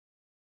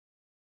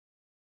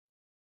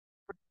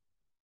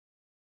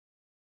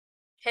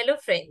Hello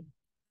friend.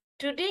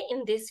 Today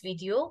in this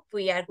video,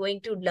 we are going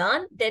to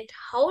learn that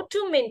how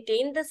to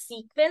maintain the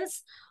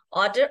sequence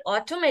order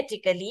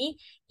automatically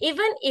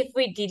even if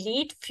we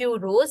delete few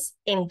rows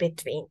in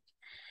between.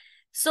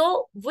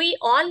 So we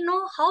all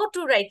know how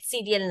to write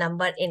serial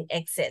number in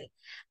Excel.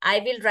 I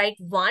will write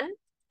 1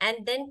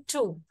 and then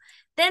 2.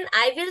 Then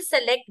I will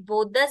select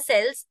both the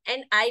cells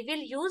and I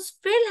will use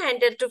fill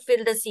handle to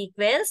fill the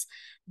sequence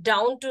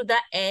down to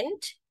the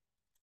end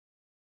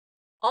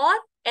or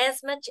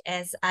as much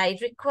as I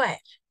require.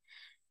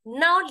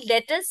 Now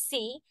let us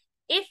see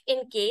if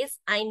in case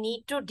I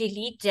need to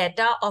delete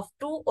data of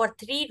 2 or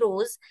 3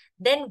 rows,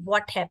 then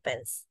what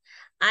happens?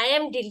 I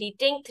am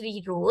deleting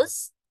 3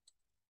 rows.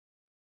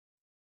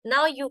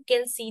 Now you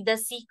can see the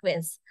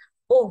sequence.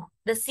 Oh,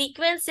 the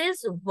sequence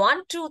is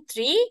 1, 2,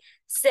 3,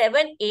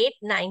 7, 8,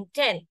 9,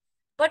 10.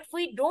 But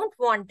we don't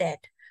want that.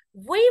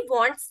 We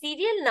want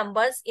serial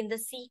numbers in the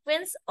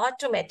sequence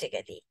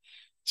automatically.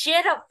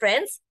 Cheer up,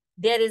 friends.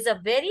 There is a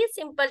very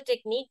simple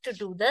technique to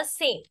do the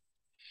same.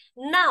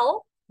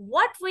 Now,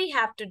 what we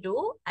have to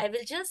do, I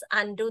will just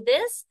undo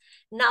this.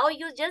 Now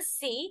you just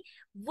see,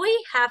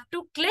 we have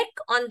to click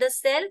on the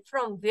cell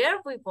from where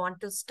we want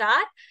to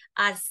start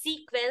our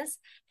sequence,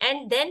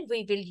 and then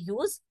we will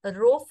use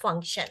row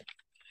function.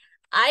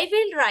 I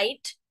will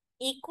write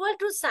equal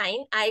to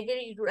sign, I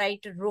will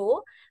write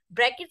row,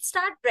 bracket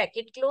start,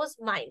 bracket close,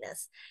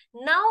 minus.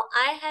 Now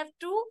I have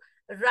to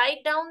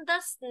write down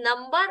the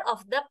number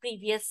of the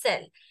previous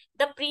cell.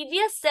 The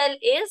previous cell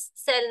is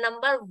cell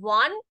number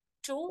 1,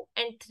 2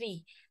 and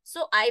 3.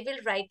 So I will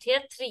write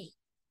here 3.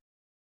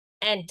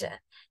 Enter.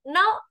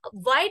 Now,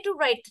 why to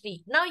write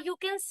 3? Now you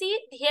can see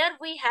here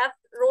we have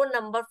row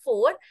number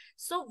 4.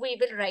 So we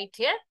will write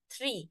here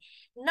 3.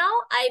 Now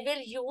I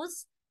will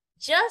use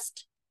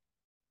just,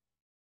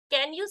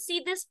 can you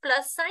see this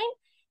plus sign?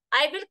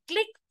 I will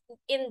click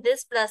in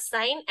this plus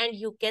sign and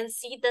you can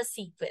see the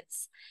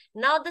sequence.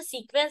 Now the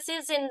sequence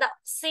is in the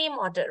same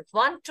order,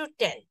 1 to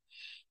 10.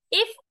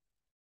 If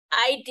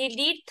I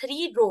delete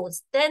 3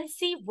 rows, then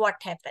see what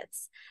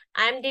happens.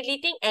 I am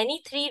deleting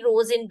any 3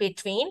 rows in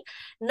between.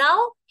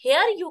 Now,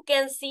 here you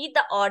can see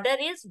the order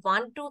is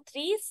 1, 2,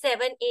 3,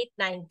 7, 8,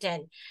 9,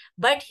 10.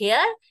 But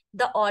here,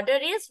 the order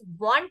is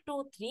 1,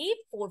 2,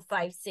 3, 4,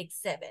 5, 6,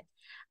 7.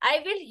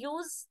 I will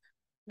use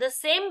the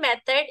same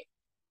method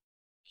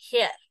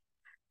here.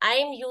 I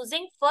am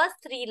using first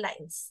 3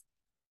 lines.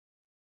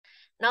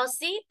 Now,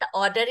 see, the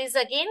order is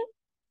again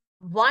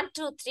 1,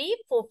 2,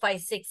 3, 4,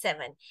 5, 6,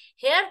 7.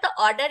 Here the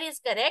order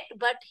is correct,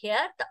 but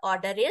here the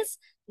order is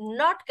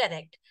not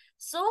correct.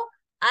 So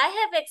I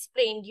have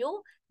explained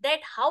you that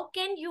how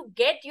can you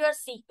get your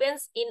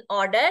sequence in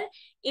order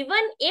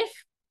even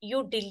if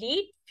you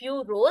delete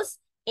few rows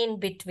in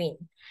between.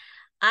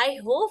 I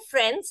hope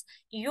friends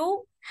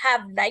you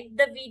have liked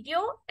the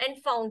video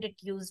and found it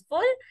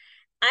useful.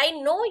 I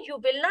know you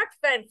will not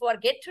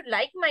forget to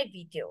like my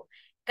video.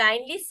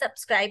 Kindly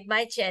subscribe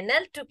my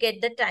channel to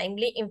get the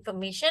timely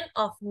information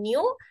of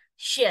new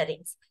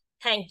sharings.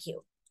 Thank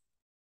you.